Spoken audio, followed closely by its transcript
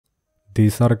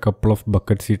These are a couple of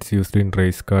bucket seats used in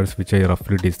race cars which I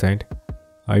roughly designed.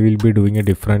 I will be doing a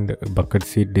different bucket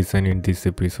seat design in this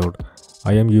episode.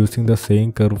 I am using the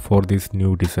same curve for this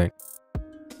new design.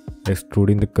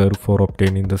 Extruding the curve for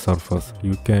obtaining the surface.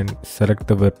 You can select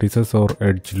the vertices or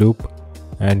edge loop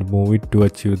and move it to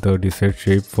achieve the desired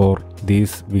shape for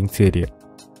this wings area.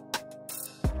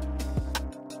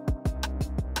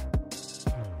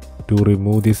 To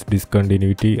remove this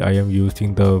discontinuity, I am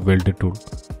using the Weld tool.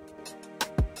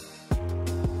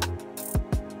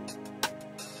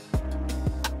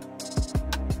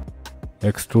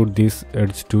 Extrude this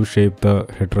edge to shape the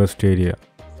headrest area.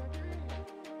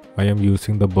 I am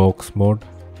using the box mode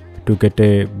to get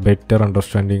a better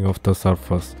understanding of the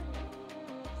surface.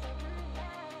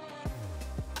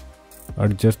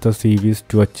 Adjust the CVs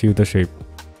to achieve the shape.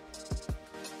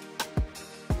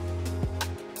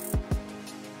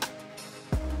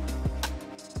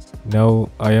 Now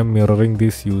I am mirroring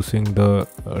this using the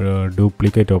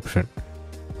duplicate option.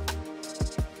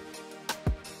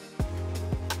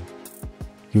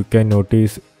 You can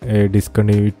notice a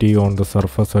discontinuity on the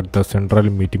surface at the central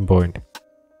meeting point.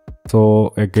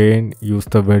 So again, use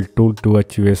the Weld tool to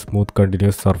achieve a smooth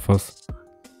continuous surface.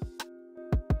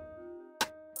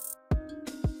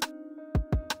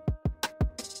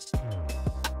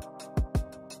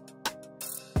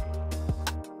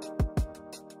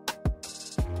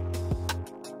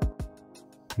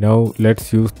 Now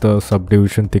let's use the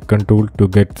subdivision thicken tool to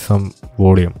get some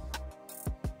volume.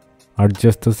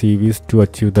 Adjust the CVs to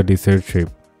achieve the desired shape.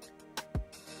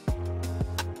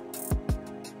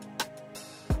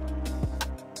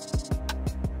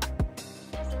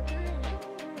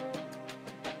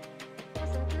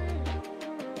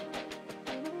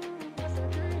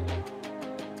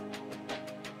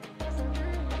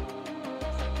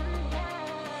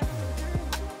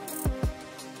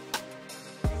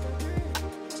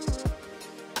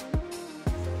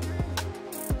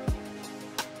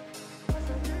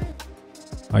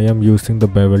 I am using the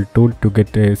bevel tool to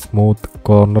get a smooth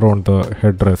corner on the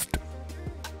headrest.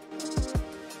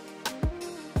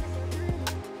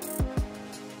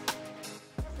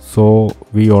 So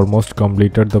we almost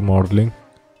completed the modeling.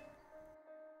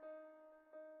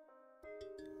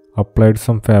 Applied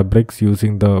some fabrics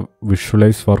using the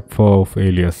visualize workflow of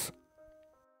Alias.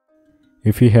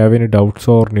 If you have any doubts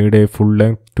or need a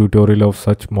full-length tutorial of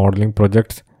such modeling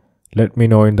projects, let me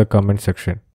know in the comment section.